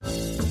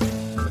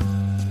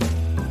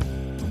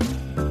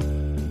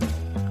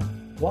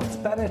What's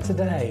better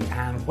today?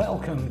 And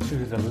welcome to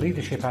the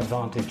Leadership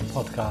Advantage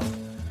podcast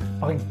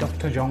by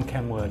Dr. John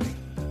Kenworthy.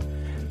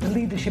 The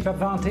Leadership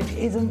Advantage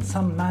isn't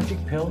some magic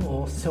pill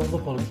or silver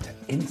bullet to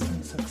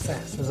instant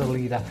success as a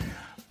leader,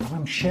 but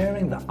I'm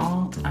sharing the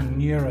art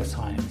and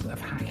neuroscience of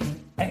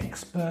hacking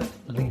expert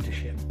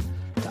leadership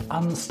to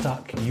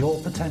unstuck your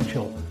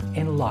potential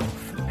in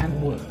life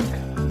and work.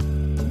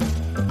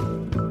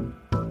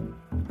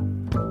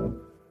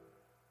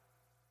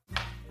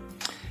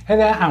 Hey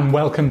there, and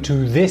welcome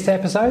to this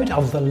episode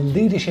of the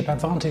Leadership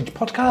Advantage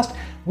podcast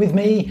with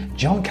me,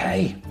 John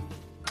Kay.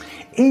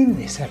 In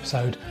this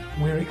episode,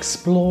 we're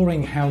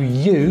exploring how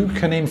you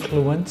can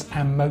influence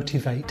and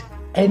motivate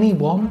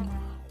anyone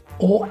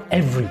or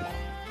everyone.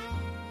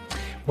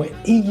 We're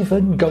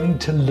even going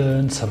to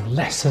learn some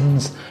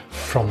lessons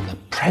from the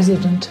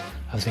President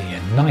of the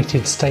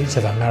United States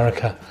of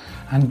America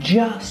and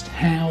just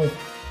how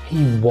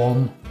he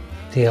won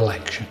the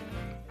election.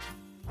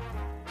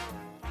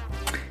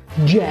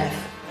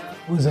 Jeff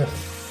was a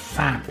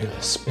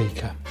fabulous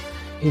speaker.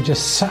 He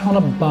just sat on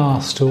a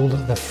bar stool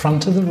at the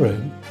front of the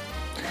room.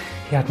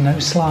 He had no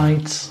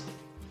slides,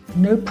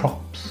 no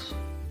props,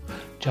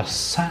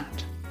 just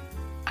sat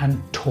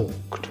and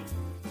talked.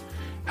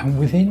 And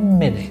within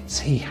minutes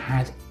he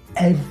had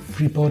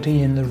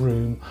everybody in the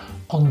room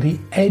on the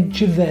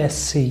edge of their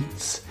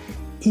seats,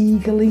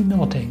 eagerly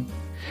nodding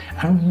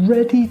and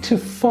ready to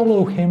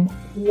follow him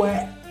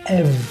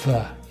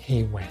wherever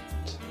he went.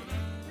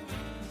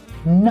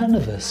 None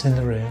of us in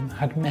the room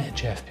had met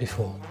Jeff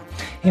before.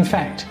 In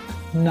fact,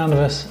 none of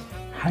us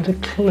had a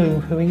clue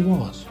who he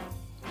was.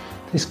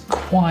 This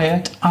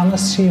quiet,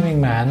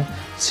 unassuming man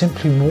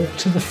simply walked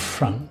to the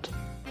front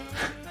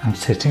and,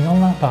 sitting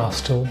on that bar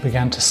stool,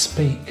 began to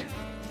speak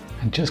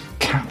and just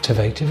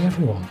captivated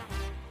everyone.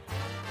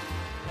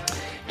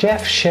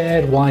 Jeff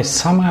shared why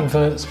some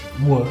adverts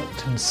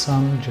worked and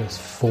some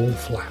just fall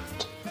flat.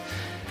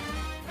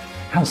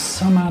 How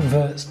some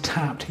adverts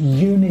tapped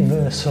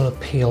universal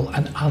appeal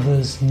and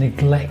others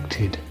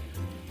neglected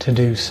to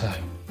do so.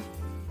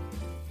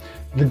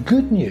 The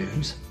good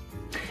news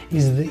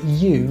is that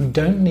you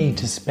don't need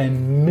to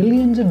spend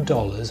millions of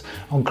dollars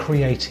on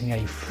creating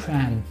a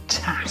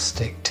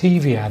fantastic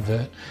TV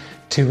advert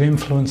to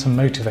influence and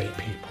motivate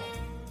people.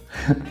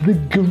 The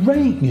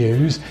great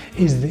news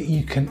is that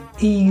you can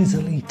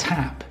easily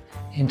tap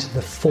into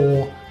the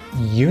 4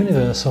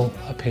 universal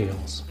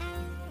appeals.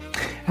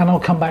 And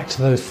I'll come back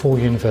to those 4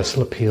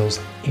 universal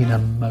appeals in a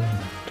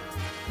moment.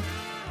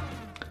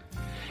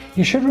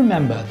 You should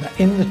remember that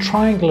in the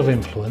triangle of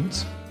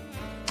influence,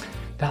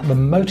 that the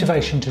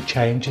motivation to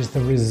change is the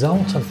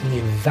result of the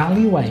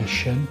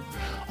evaluation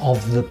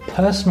of the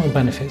personal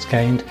benefits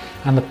gained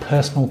and the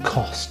personal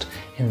cost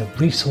in the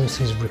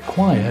resources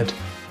required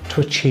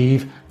to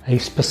achieve a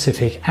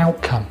specific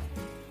outcome.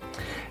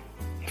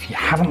 If you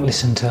haven't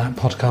listened to that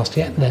podcast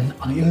yet, then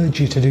I urge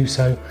you to do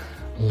so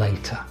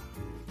later.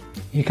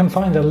 You can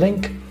find a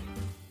link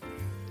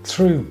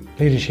through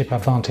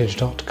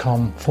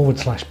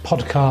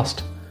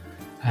leadershipadvantage.com/podcast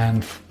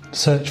and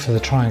search for the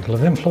Triangle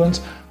of Influence,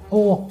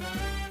 or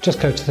just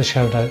go to the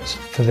show notes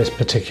for this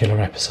particular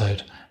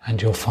episode and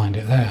you'll find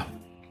it there.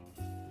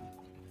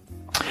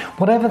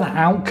 Whatever the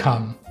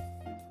outcome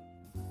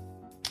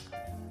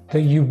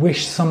that you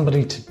wish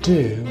somebody to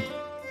do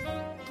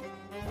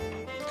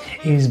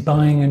is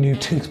buying a new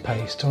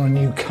toothpaste or a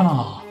new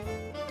car.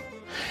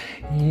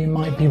 You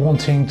might be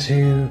wanting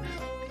to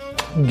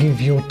give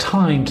your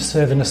time to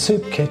serve in a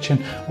soup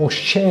kitchen or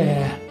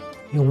share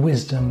your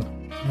wisdom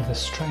with a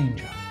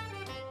stranger.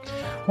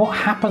 What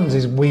happens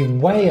is we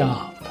weigh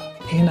up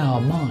in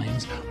our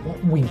minds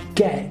what we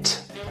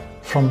get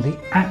from the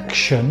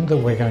action that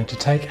we're going to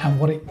take and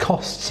what it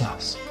costs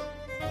us.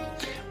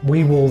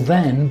 We will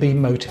then be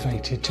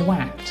motivated to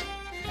act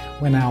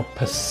when our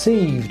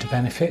perceived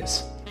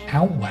benefits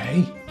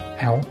outweigh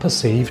our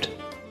perceived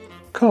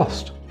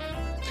cost.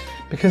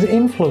 Because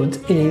influence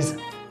is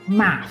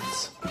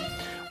maths.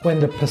 When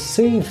the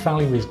perceived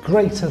value is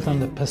greater than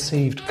the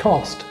perceived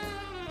cost,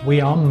 we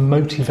are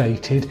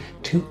motivated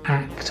to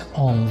act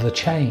on the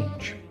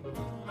change.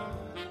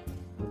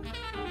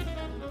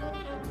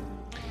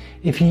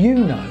 If you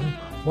know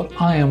what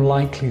I am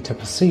likely to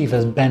perceive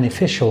as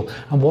beneficial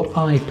and what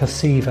I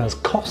perceive as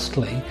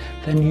costly,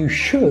 then you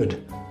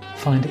should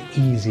find it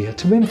easier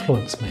to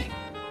influence me.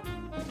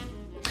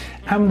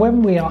 And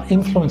when we are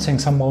influencing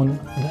someone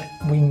that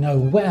we know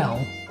well,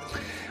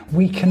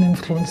 we can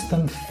influence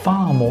them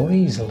far more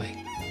easily.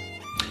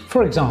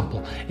 For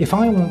example, if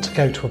I want to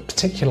go to a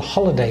particular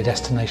holiday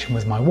destination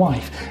with my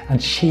wife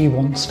and she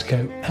wants to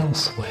go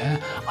elsewhere,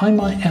 I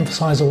might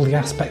emphasize all the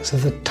aspects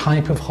of the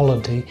type of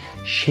holiday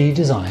she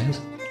desires,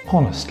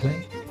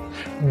 honestly,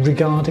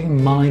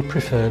 regarding my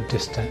preferred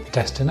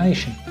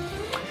destination.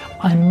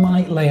 I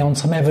might lay on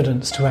some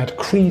evidence to add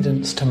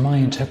credence to my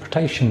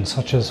interpretation,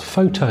 such as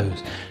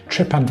photos,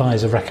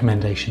 TripAdvisor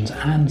recommendations,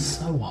 and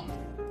so on.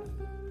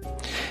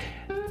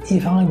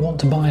 If I want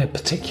to buy a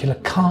particular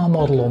car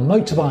model or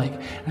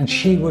motorbike and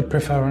she would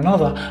prefer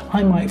another,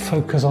 I might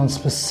focus on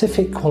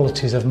specific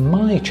qualities of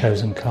my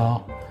chosen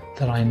car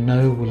that I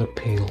know will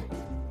appeal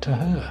to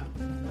her.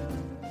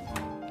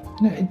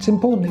 It's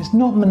important. It's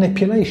not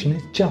manipulation.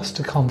 It's just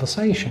a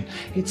conversation.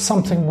 It's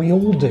something we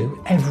all do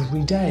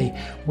every day.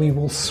 We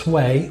will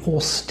sway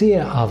or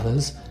steer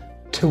others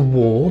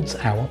towards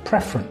our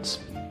preference.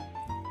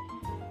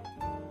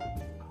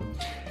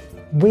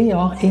 We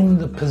are in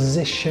the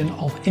position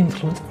of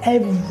influence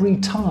every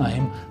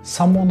time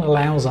someone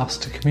allows us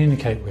to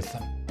communicate with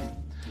them.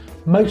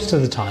 Most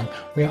of the time,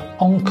 we are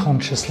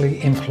unconsciously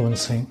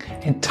influencing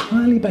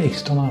entirely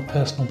based on our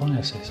personal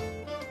biases.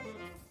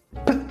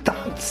 But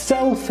that's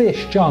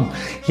selfish, John.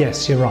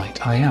 Yes, you're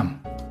right, I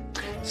am.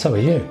 So are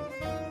you.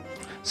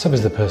 So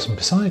is the person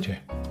beside you.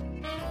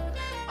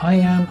 I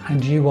am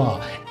and you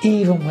are.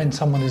 Even when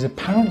someone is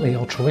apparently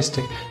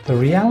altruistic, the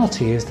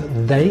reality is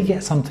that they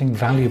get something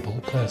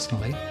valuable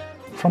personally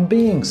from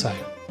being so.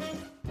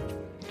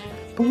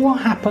 But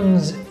what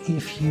happens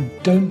if you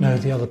don't know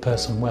the other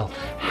person well?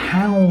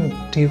 How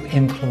do you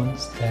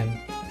influence them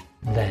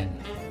then?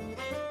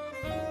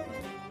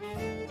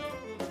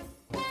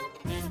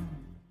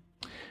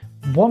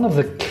 One of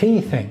the key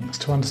things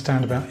to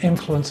understand about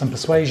influence and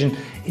persuasion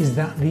is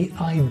that the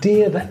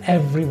idea that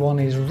everyone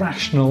is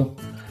rational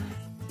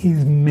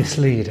is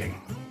misleading.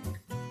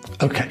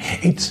 Okay,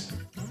 it's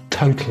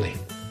totally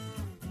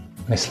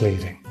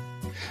misleading.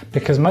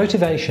 Because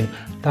motivation,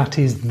 that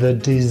is the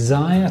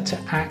desire to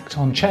act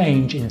on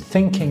change in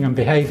thinking and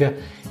behaviour,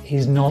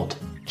 is not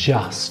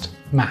just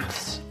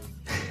maths.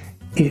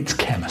 It's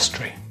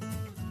chemistry.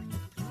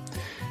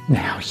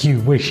 Now, you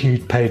wish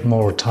you'd paid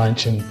more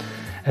attention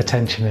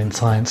in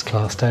science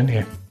class, don't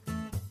you?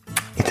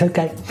 It's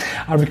okay.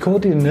 I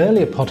recorded an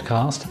earlier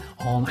podcast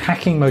on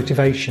hacking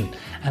motivation,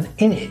 and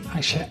in it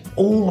I share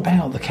all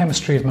about the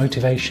chemistry of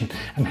motivation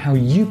and how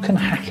you can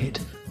hack it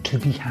to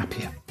be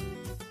happier.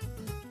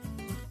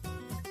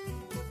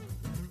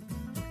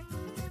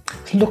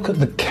 Let's look at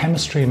the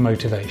chemistry of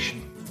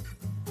motivation.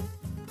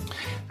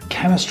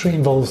 Chemistry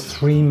involves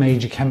three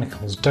major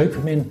chemicals: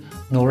 dopamine,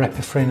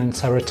 norepinephrine and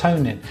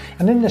serotonin.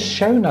 And in the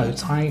show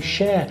notes I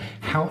share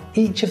how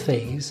each of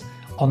these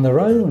on their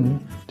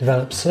own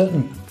develop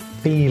certain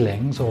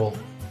feelings or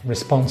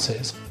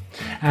responses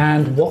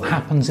and what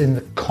happens in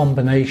the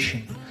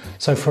combination.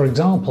 So for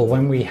example,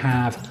 when we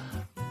have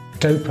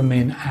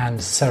dopamine and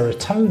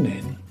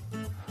serotonin,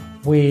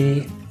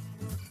 we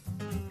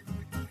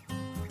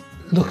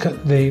look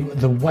at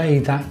the way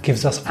that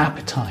gives us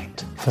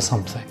appetite for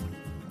something.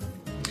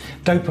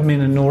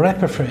 Dopamine and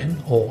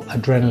norepinephrine, or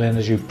adrenaline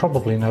as you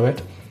probably know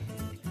it,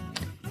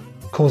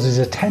 causes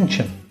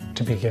attention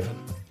to be given.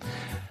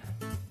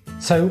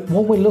 So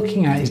what we're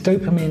looking at is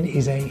dopamine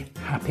is a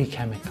happy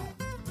chemical.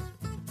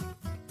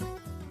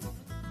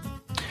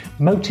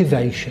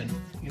 Motivation,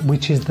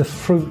 which is the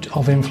fruit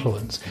of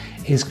influence,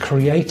 is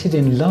created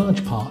in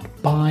large part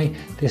by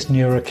this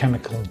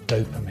neurochemical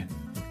dopamine.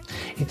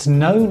 It's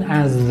known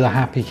as the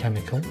happy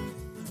chemical.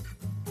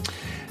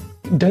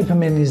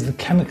 Dopamine is the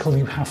chemical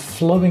you have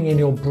flowing in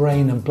your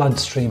brain and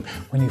bloodstream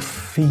when you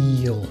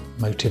feel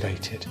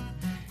motivated.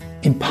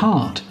 In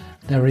part,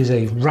 there is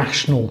a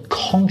rational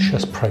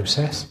conscious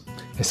process,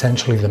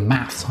 essentially the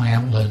maths I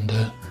outlined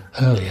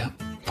earlier,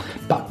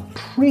 but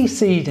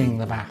preceding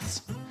the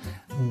maths,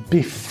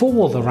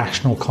 before the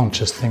rational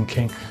conscious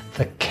thinking,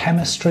 the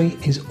chemistry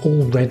is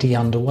already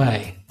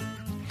underway.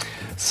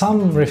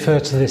 Some refer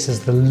to this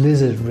as the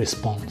lizard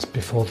response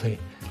before the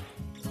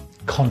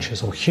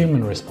conscious or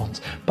human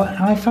response,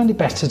 but I find it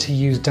better to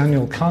use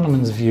Daniel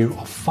Kahneman's view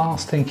of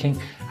fast thinking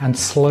and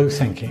slow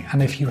thinking.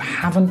 And if you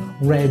haven't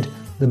read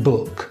the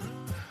book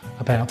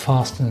about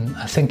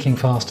thinking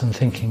fast and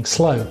thinking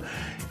slow,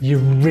 you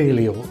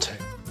really ought to.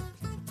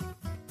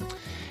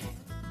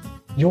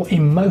 Your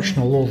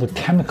emotional or the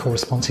chemical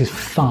response is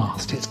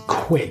fast, it's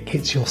quick,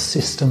 it's your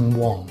system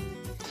one.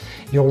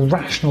 Your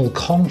rational,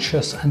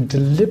 conscious and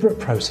deliberate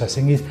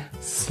processing is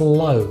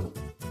slow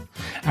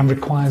and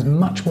requires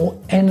much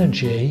more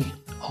energy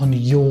on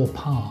your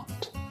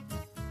part.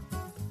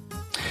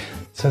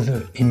 So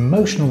the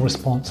emotional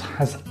response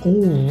has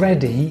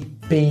already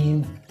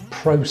been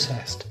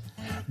processed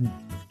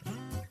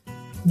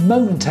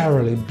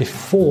momentarily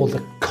before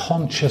the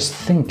conscious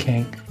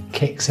thinking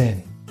kicks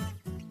in,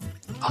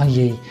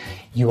 i.e.,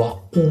 you are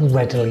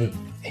already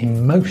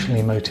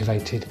emotionally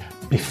motivated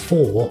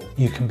before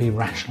you can be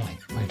rationally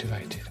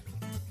motivated.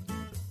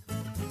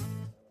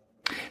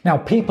 Now,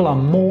 people are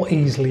more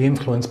easily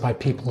influenced by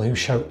people who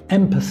show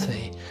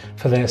empathy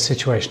for their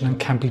situation and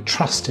can be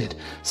trusted,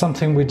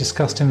 something we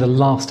discussed in the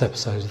last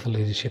episode of The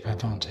Leadership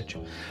Advantage.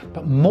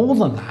 But more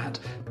than that,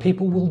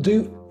 people will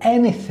do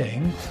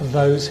anything for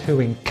those who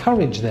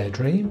encourage their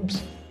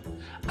dreams,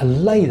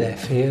 allay their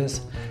fears,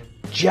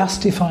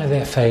 justify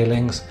their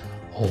failings,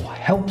 or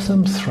help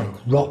them throw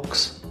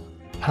rocks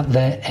at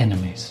their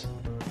enemies.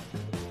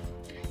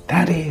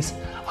 That is,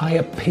 I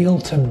appeal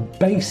to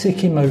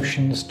basic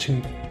emotions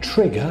to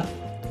trigger,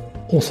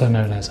 also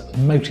known as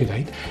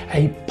motivate,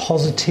 a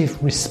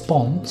positive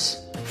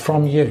response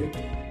from you.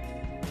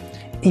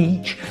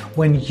 Each,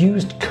 when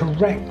used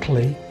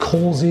correctly,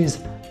 causes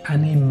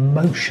an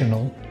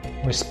emotional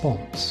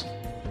response.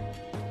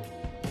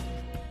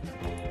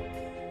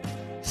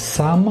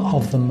 Some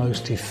of the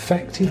most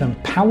effective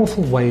and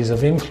powerful ways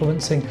of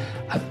influencing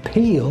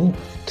appeal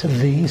to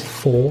these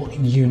 4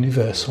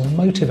 universal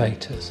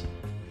motivators.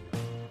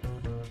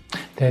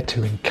 They're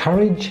to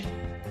encourage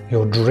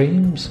your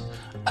dreams,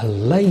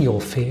 allay your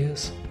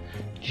fears,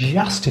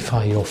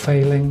 justify your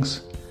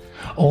failings,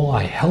 or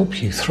I help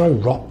you throw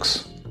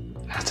rocks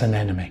at an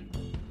enemy.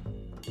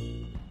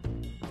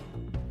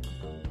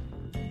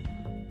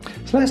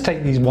 So let's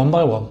take these one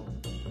by one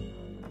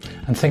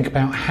and think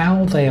about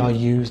how they are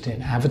used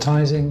in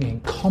advertising in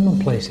common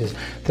places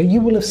that you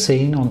will have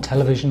seen on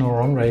television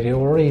or on radio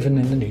or even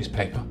in the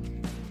newspaper.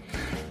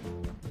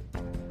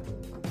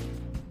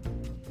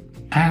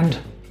 And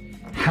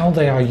how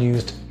they are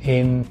used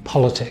in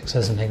politics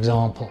as an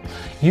example.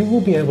 You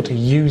will be able to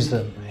use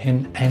them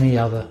in any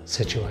other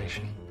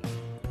situation.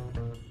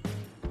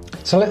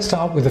 So let's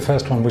start with the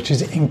first one, which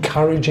is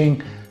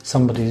encouraging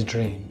somebody's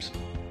dreams.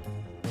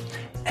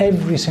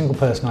 Every single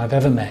person I've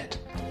ever met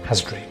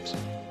has dreams.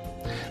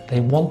 They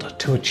want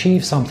to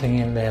achieve something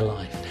in their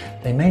life.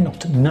 They may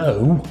not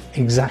know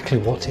exactly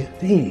what it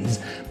is,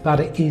 but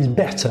it is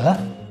better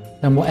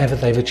than whatever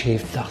they've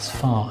achieved thus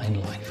far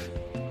in life.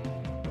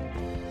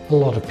 A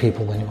lot of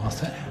people, when you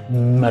ask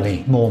them,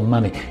 money, more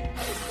money,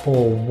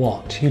 for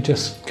what? You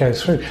just go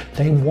through.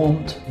 They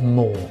want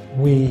more.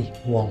 We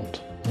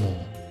want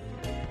more.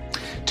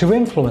 To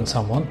influence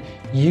someone,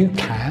 you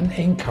can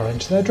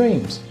encourage their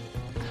dreams.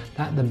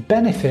 That the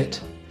benefit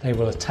they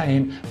will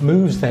attain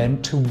moves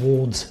them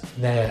towards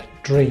their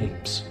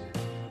dreams.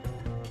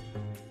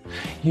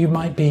 You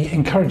might be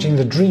encouraging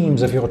the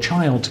dreams of your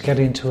child to get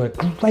into a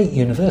great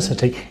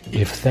university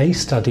if they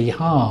study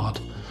hard,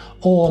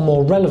 or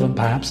more relevant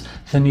perhaps,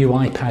 the new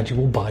iPad you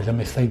will buy them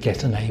if they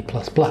get an A++.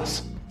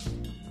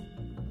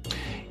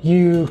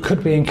 You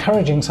could be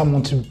encouraging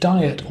someone to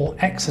diet or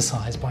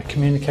exercise by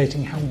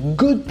communicating how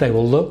good they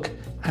will look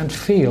and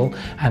feel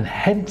and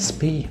hence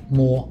be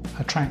more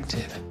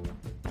attractive.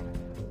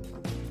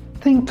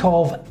 Think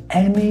of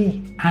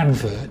any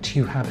advert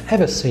you have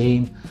ever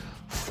seen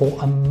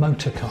for a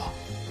motor car.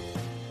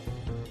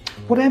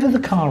 Whatever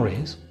the car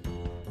is,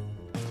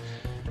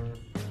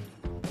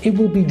 it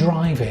will be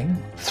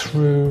driving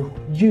through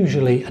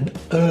usually an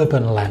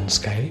urban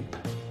landscape.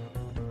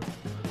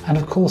 And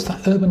of course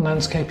that urban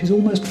landscape is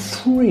almost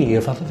free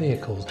of other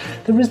vehicles.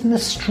 There isn't the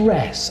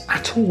stress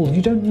at all.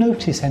 You don't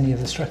notice any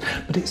of the stress,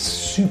 but it's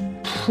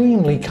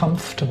supremely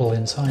comfortable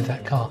inside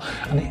that car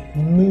and it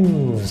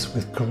moves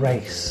with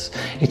grace.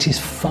 It is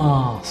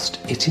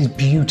fast, it is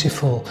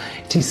beautiful,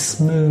 it is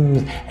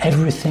smooth.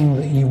 Everything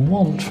that you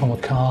want from a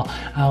car,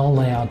 all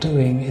they are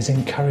doing is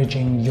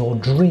encouraging your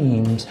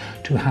dreams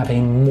to have a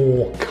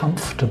more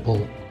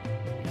comfortable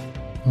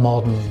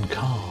modern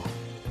car.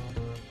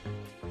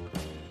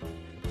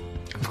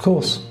 Of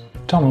course,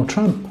 Donald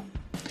Trump,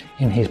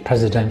 in his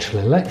presidential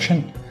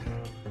election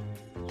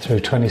through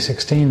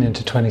 2016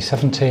 into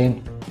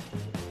 2017,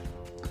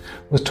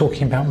 was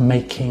talking about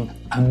making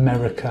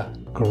America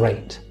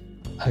great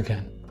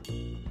again.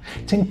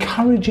 It's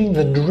encouraging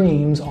the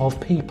dreams of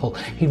people.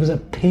 He was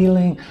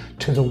appealing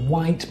to the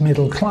white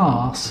middle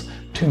class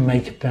to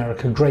make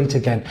America great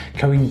again,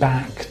 going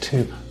back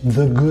to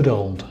the good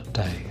old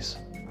days.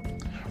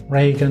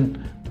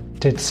 Reagan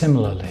did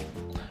similarly.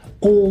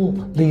 All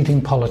leading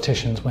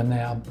politicians, when they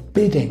are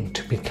bidding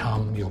to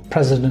become your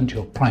president,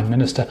 your prime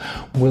minister,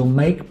 will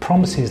make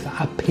promises that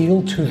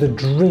appeal to the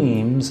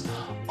dreams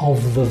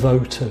of the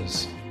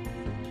voters.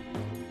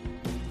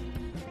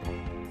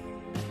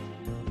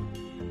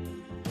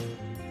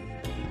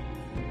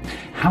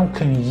 How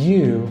can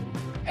you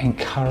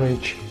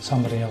encourage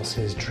somebody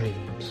else's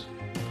dreams?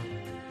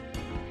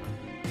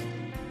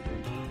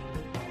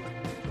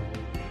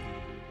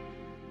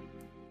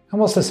 And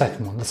what's the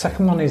second one? The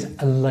second one is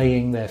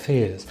allaying their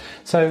fears.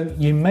 So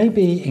you may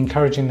be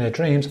encouraging their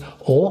dreams,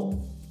 or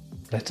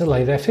let's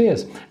allay their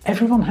fears.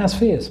 Everyone has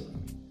fears.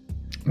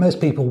 Most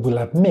people will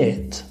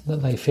admit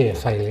that they fear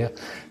failure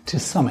to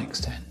some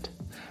extent.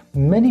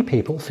 Many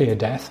people fear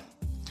death.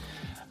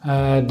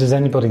 Does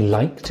anybody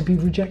like to be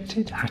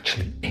rejected?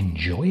 Actually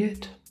enjoy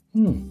it?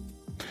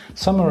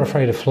 Some are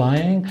afraid of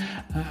flying,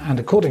 and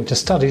according to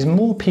studies,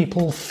 more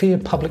people fear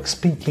public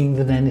speaking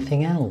than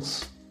anything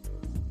else.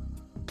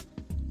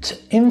 To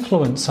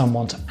influence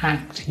someone to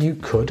act, you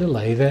could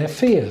allay their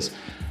fears.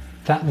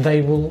 That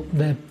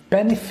their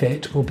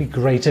benefit will be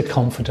greater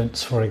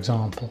confidence, for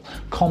example,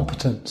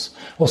 competence,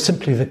 or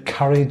simply the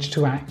courage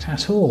to act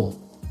at all.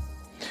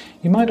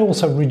 You might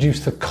also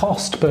reduce the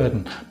cost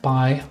burden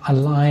by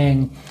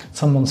allaying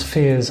someone's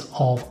fears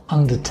of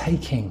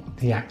undertaking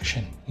the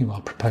action you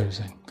are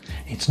proposing.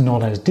 It's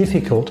not as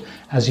difficult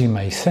as you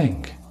may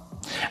think,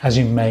 as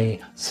you may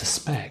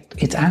suspect.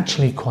 It's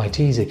actually quite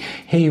easy.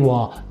 Here you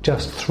are,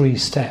 just 3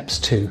 steps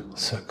to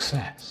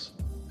success.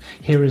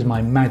 Here is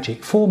my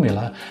magic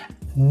formula.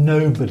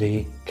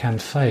 Nobody can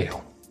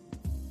fail.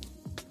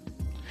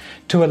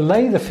 To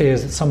allay the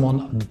fears that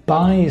someone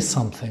buys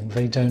something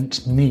they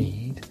don't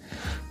need,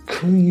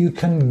 you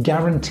can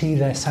guarantee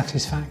their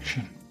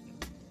satisfaction,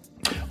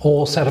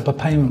 or set up a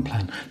payment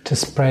plan to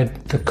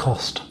spread the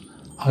cost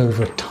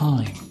over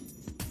time.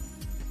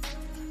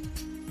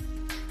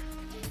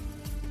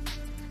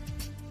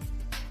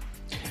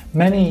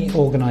 Many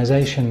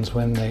organisations,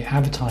 when they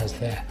advertise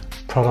their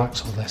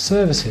products or their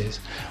services,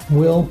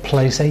 will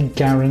place a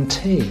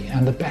guarantee,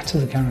 and the better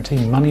the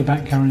guarantee, money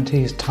back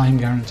guarantees, time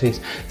guarantees,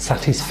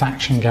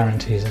 satisfaction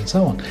guarantees and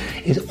so on,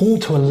 is all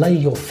to allay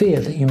your fear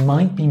that you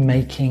might be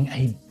making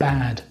a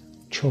bad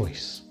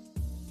choice.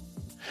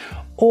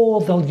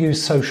 Or they'll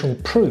use social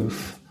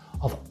proof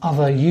of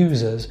other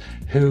users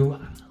who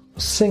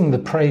sing the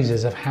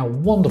praises of how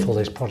wonderful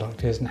this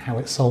product is and how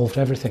it solved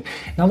everything.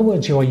 In other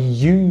words, you're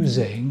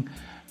using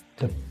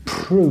the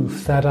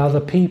proof that other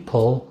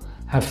people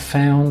have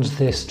found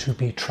this to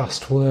be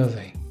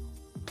trustworthy.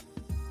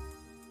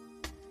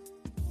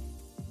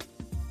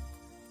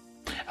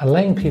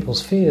 Allaying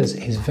people's fears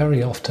is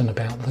very often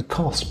about the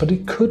cost, but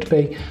it could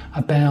be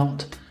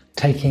about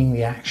taking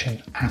the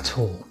action at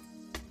all.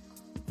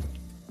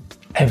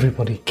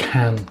 Everybody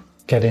can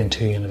get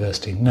into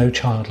university, no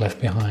child left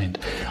behind.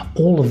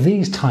 All of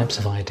these types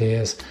of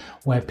ideas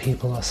where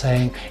people are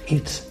saying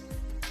it's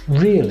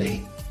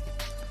really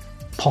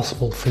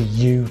possible for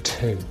you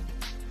too.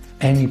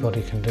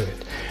 Anybody can do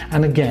it.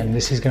 And again,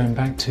 this is going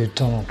back to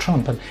Donald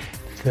Trump, and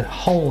the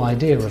whole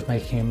idea of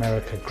making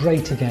America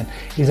great again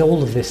is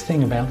all of this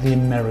thing about the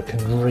American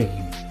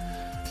dream,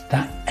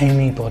 that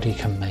anybody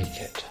can make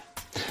it.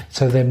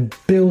 So they're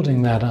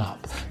building that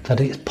up, that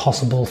it's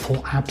possible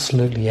for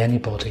absolutely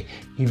anybody.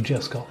 You've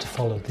just got to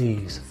follow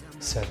these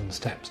 7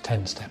 steps,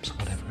 10 steps,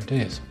 whatever it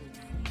is.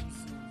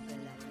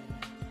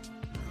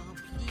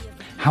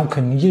 How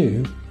can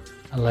you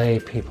allay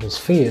people's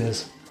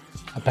fears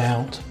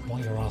about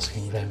what you're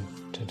asking them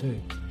to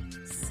do?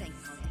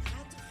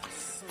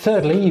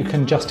 Thirdly, you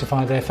can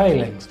justify their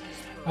failings.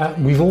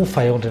 We've all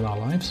failed in our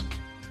lives.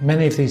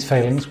 Many of these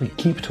failings we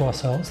keep to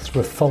ourselves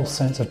through a false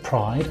sense of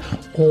pride,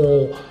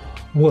 or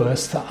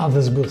worse, that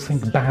others will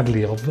think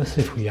badly of us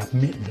if we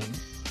admit them.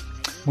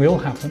 We all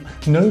have them.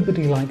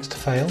 Nobody likes to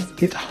fail.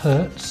 It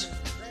hurts.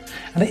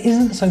 And it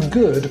isn't so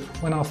good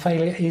when our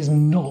failure is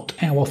not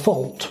our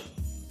fault.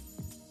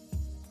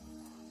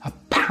 A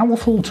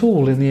powerful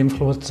tool in the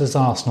influencer's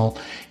arsenal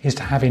is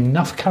to have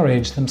enough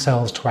courage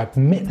themselves to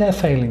admit their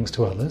failings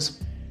to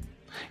others.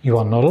 You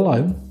are not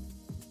alone,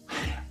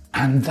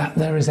 and that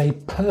there is a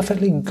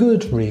perfectly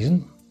good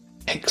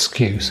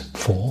excuse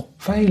for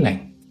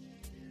failing.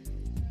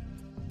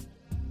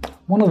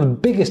 One of the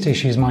biggest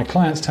issues my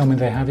clients tell me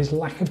they have is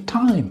lack of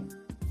time.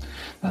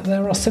 That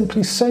there are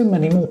simply so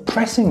many more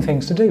pressing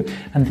things to do,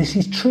 and this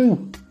is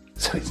true,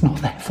 so it's not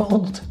their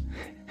fault.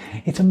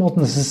 It's a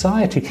modern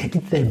society.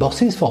 It's their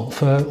boss's fault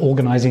for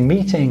organising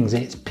meetings.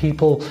 It's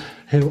people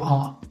who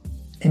are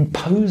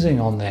imposing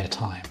on their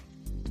time.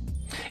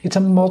 It's a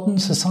modern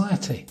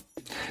society.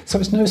 So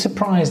it's no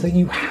surprise that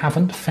you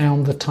haven't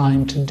found the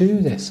time to do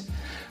this.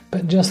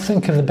 But just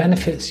think of the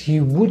benefits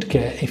you would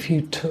get if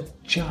you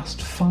took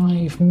just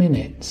 5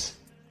 minutes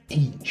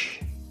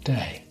each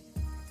day.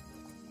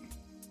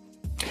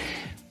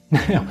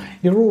 Now,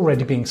 you're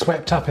already being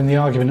swept up in the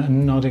argument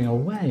and nodding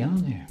away,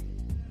 aren't you?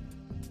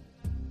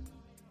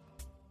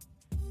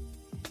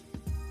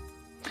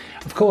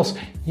 Of course,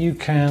 you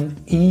can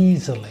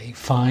easily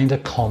find a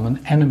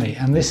common enemy,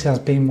 and this has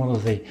been one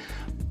of the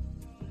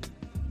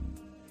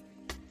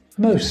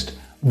most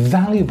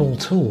valuable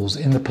tools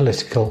in the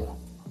political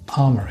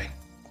armoury.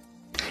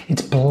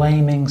 It's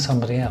blaming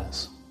somebody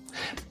else.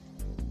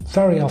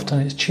 Very often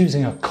it's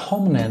choosing a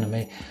common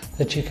enemy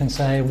that you can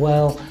say,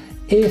 well,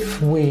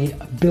 if we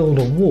build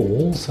a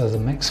wall so the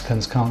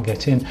Mexicans can't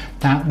get in,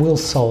 that will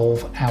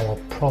solve our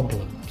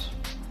problems.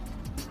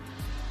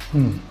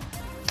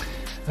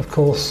 Of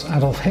course,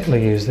 Adolf Hitler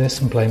used this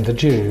and blamed the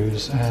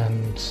Jews,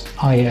 and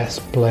IS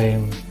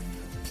blamed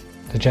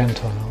the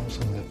Gentiles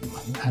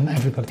and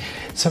everybody.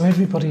 So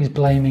everybody is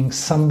blaming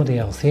somebody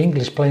else. The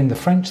English blame the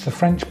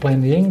French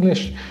blame the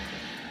English.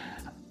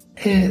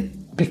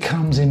 It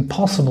becomes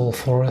impossible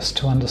for us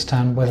to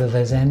understand whether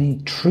there's any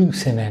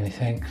truth in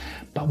anything,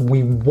 but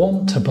we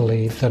want to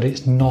believe that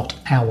it's not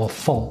our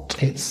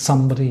fault, it's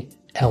somebody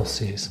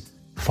else's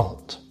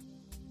fault.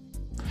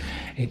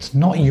 It's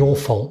not your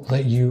fault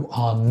that you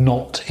are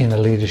not in a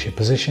leadership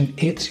position,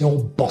 it's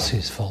your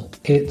boss's fault,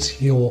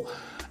 it's your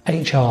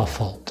HR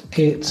fault,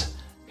 it's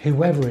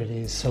whoever it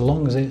is, so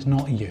long as it's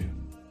not you.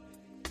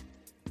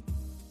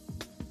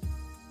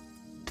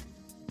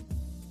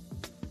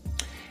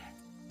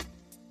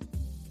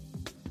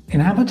 In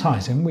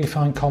advertising, we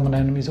find common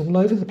enemies all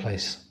over the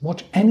place.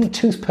 Watch any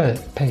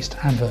toothpaste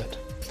advert.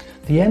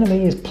 The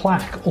enemy is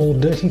plaque or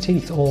dirty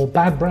teeth or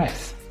bad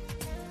breath.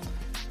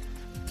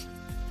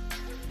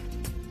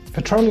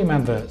 Petroleum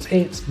adverts,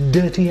 it's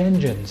dirty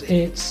engines,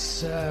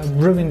 it's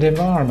ruined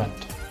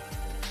environment.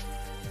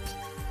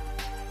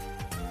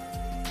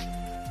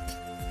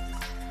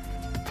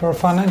 For a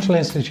financial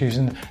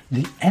institution,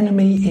 the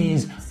enemy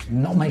is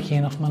not making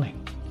enough money,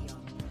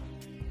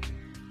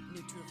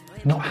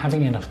 not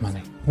having enough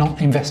money, not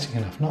investing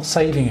enough, not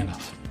saving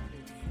enough.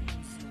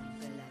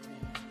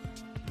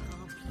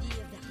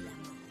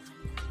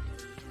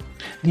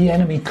 The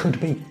enemy could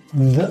be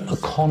the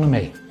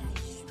economy.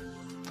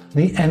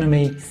 The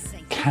enemy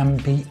can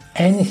be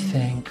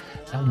anything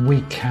that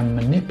we can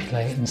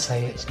manipulate and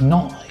say it's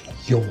not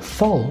your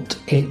fault,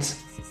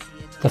 it's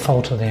the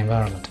fault of the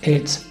environment,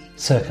 it's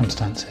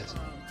circumstances.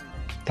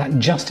 That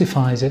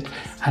justifies it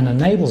and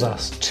enables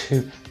us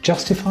to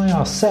justify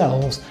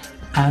ourselves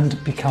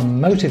and become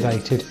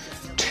motivated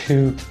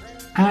to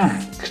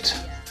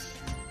act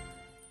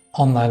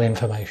on that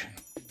information.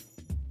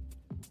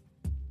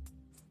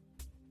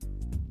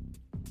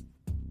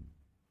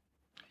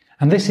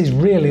 And this is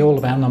really all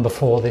about number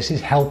 4. This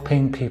is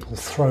helping people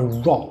throw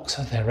rocks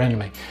at their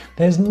enemy.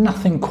 There's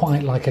nothing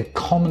quite like a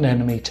common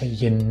enemy to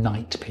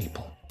unite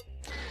people.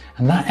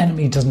 And that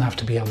enemy doesn't have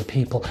to be other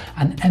people.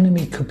 An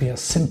enemy could be as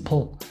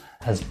simple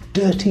as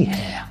dirty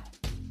hair,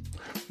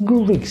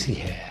 greasy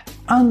hair,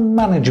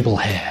 unmanageable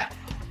hair.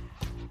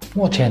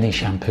 Watch any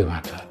shampoo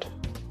advert.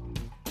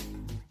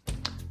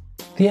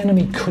 The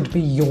enemy could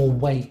be your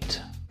weight.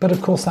 But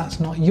of course that's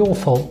not your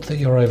fault that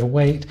you're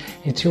overweight,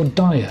 it's your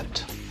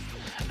diet.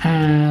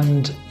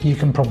 And you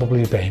can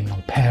probably blame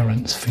your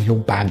parents for your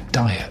bad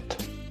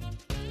diet.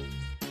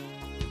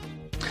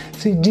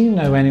 So do you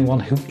know anyone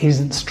who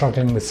isn't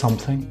struggling with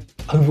something?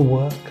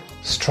 Overwork,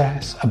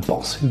 stress, a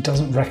boss who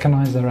doesn't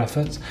recognise their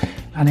efforts,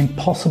 an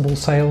impossible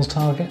sales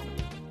target?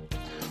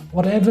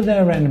 Whatever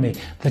their enemy,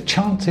 the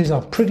chances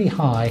are pretty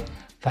high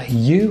that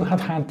you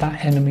have had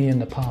that enemy in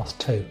the past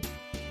too.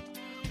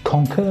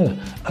 Concur,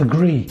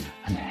 agree,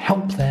 and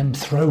help them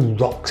throw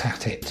rocks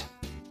at it.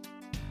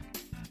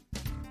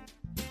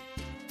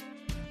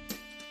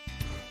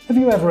 Have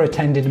you ever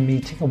attended a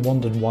meeting and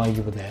wondered why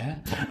you were there?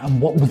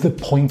 And what was the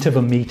point of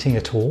a meeting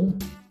at all?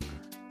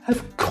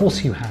 Of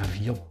course you have.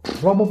 You're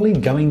probably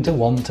going to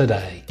one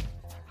today.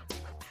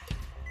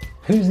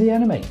 Who's the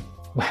enemy?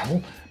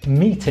 Well,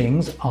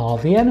 meetings are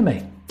the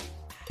enemy.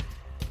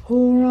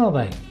 Or are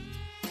they?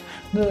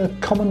 The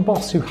common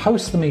boss who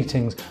hosts the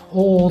meetings,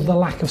 or the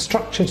lack of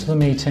structure to the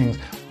meetings,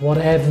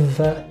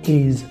 whatever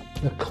is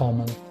the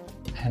common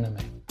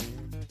enemy.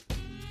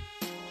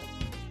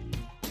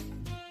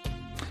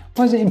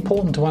 Why is it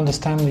important to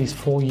understand these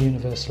 4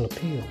 universal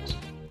appeals?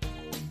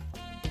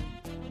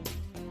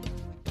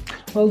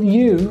 Well,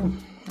 you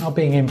are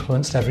being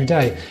influenced every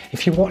day.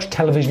 If you watch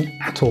television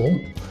at all,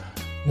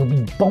 you'll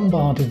be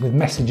bombarded with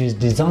messages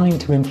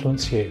designed to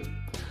influence you.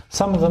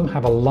 Some of them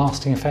have a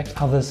lasting effect,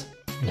 others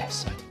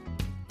less so.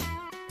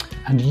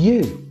 And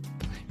you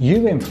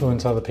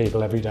influence other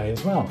people every day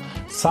as well.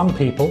 Some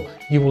people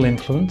you will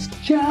influence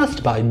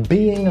just by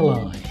being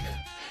alive.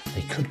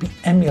 They could be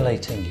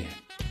emulating you.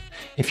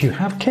 If you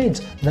have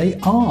kids, they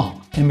are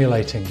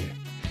emulating you.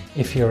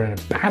 If you're in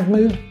a bad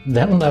mood,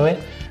 they'll know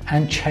it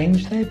and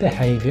change their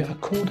behaviour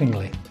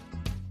accordingly.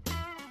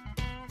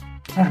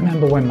 I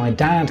remember when my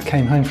dad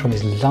came home from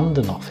his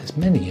London office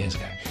many years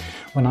ago.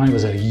 When I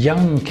was a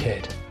young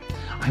kid,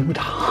 I would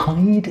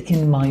hide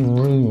in my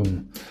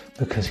room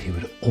because he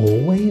would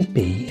always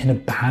be in a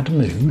bad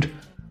mood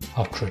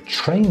after a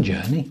train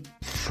journey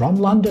from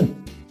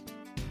London.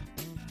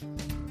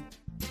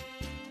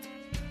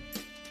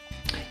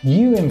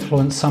 You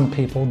influence some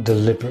people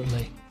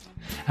deliberately,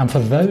 and for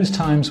those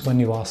times when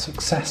you are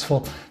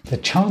successful, the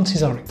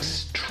chances are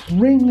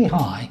extremely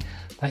high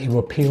that you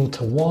appeal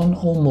to one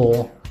or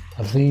more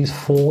of these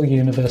 4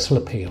 universal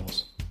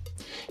appeals.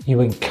 You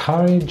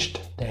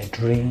encouraged their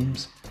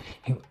dreams,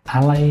 you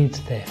allayed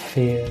their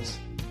fears,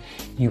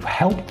 you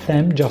helped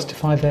them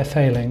justify their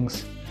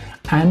failings,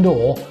 and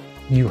or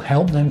you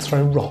helped them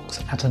throw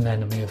rocks at an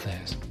enemy of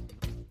theirs.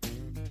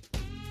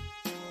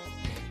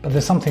 But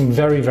there's something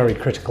very, very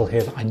critical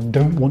here that I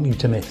don't want you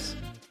to miss.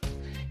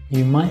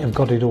 You might have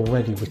got it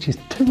already, which is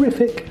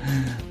terrific,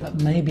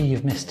 but maybe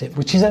you've missed it,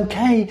 which is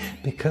okay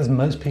because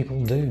most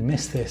people do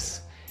miss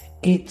this.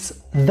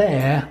 It's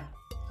their,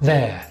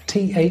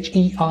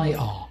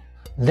 T-H-E-I-R,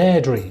 their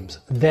dreams,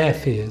 their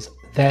fears,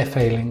 their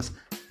failings,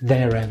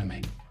 their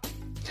enemy.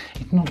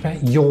 It's not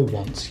about your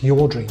wants,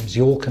 your dreams,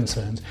 your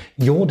concerns,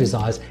 your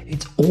desires.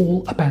 It's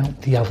all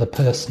about the other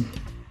person.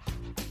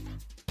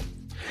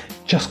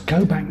 Just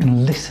go back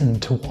and listen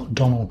to what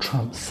Donald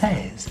Trump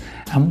says,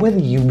 and whether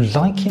you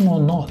like him or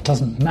not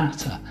doesn't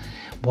matter.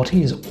 What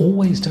he is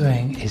always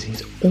doing is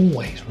he's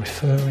always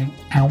referring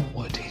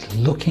outward. He's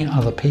looking at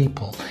other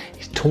people.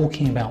 He's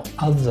talking about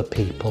other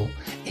people,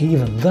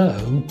 even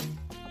though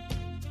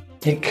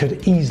it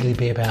could easily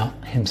be about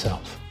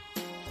himself.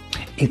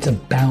 It's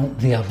about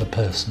the other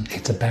person.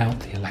 It's about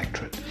the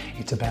electorate.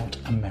 It's about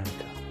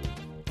America.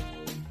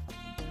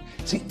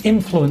 See,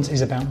 influence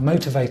is about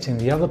motivating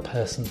the other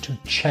person to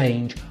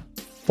change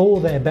for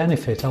their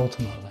benefit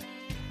ultimately.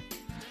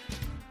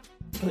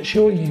 But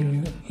sure,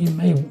 you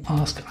may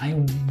ask, I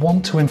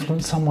want to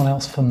influence someone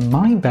else for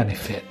my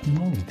benefit.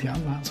 Well, yeah,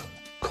 that's of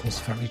course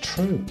very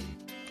true.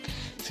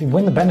 See,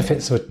 when the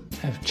benefits of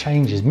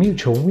change is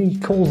mutual, we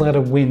call that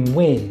a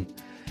win-win.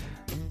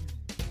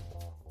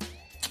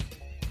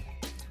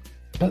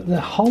 But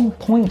the whole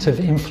point of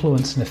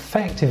influence and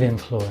effective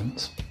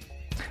influence,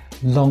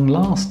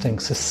 long-lasting,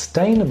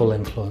 sustainable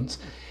influence,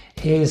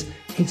 is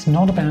it's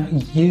not about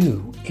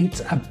you,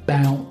 it's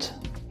about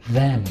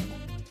them.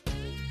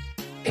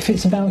 If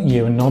it's about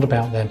you and not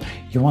about them,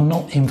 you are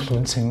not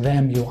influencing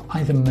them, you are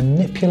either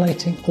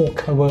manipulating or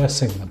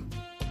coercing them.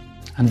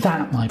 And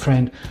that, my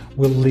friend,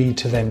 will lead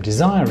to them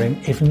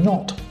desiring, if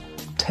not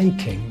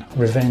taking,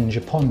 revenge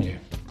upon you.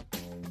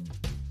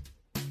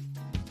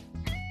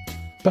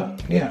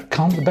 But yeah,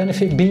 can't the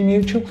benefit be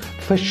mutual?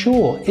 For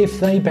sure, if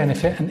they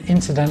benefit and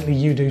incidentally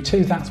you do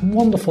too, that's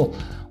wonderful.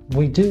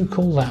 We do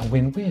call that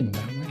win-win,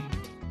 don't we?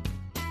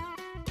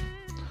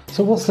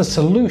 So what's the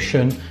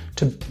solution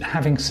to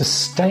having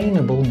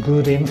sustainable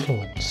good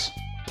influence?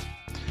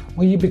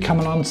 Well, you become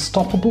an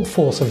unstoppable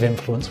force of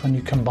influence when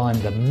you combine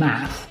the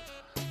math,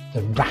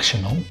 the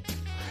rational,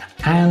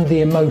 and the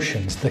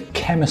emotions, the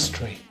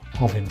chemistry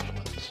of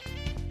influence.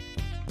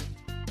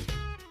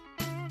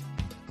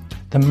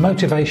 The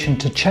motivation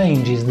to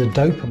change is the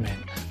dopamine.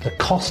 The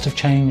cost of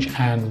change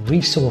and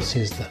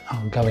resources that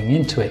are going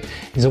into it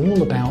is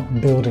all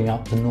about building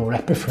up the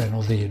norepinephrine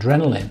or the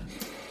adrenaline.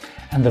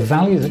 And the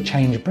value that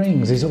change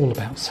brings is all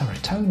about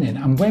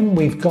serotonin. And when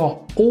we've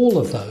got all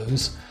of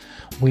those,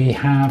 we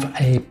have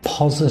a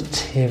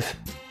positive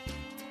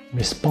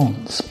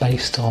response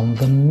based on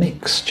the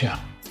mixture.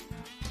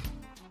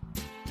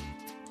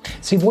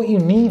 See, what you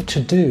need to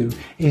do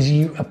is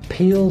you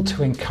appeal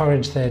to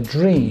encourage their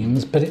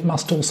dreams, but it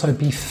must also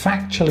be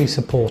factually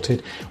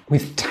supported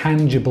with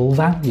tangible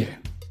value.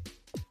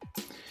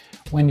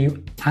 When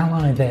you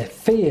ally their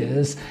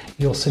fears,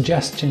 your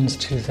suggestions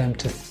to them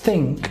to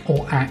think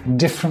or act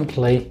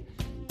differently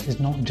is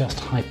not just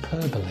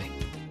hyperbole.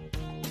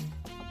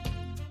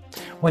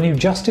 When you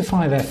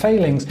justify their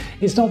failings,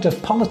 it's not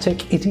just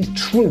politic, it is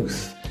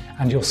truth,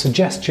 and your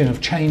suggestion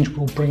of change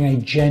will bring a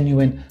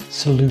genuine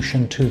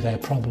solution to their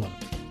problem.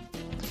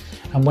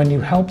 And when you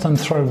help them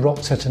throw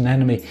rocks at an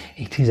enemy,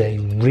 it is a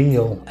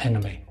real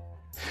enemy,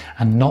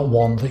 and not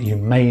one that you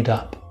made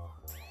up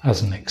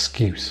as an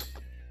excuse.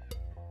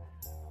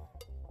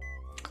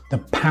 The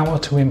power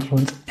to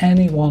influence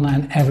anyone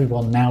and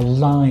everyone now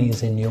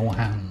lies in your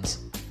hands.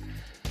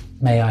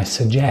 May I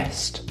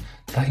suggest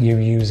that you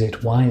use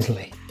it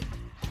wisely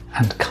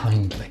and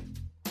kindly.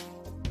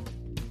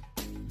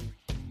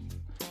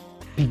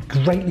 Be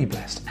greatly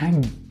blessed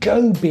and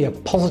go be a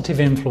positive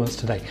influence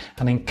today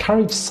and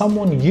encourage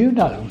someone you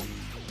know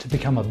to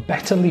become a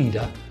better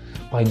leader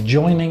by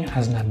joining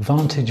as an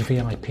Advantage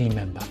VIP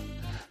member.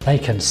 They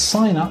can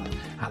sign up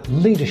at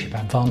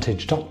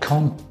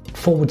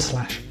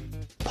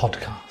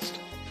leadershipadvantage.com/podcast.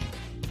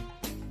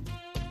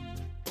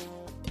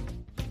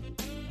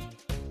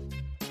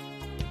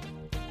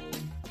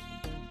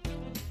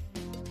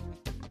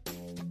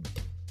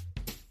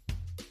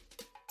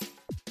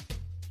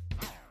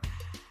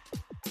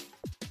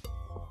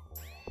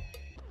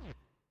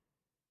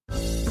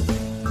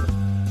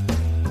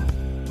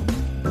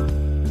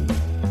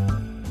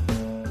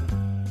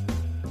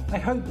 I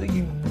hope that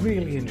you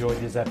really enjoyed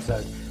this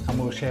episode and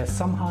will share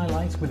some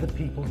highlights with the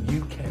people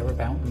you care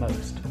about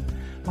most.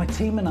 My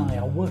team and I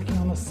are working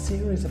on a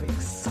series of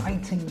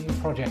exciting new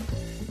projects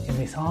in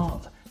this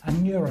art and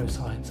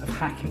neuroscience of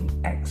hacking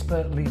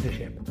expert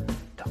leadership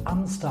to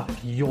unstuck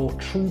your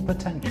true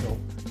potential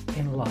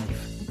in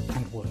life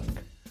and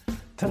work.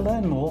 To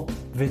learn more,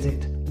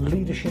 visit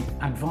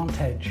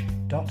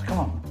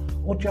leadershipadvantage.com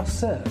or just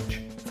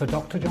search for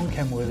Dr. John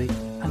Kenworthy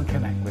and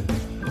connect with me.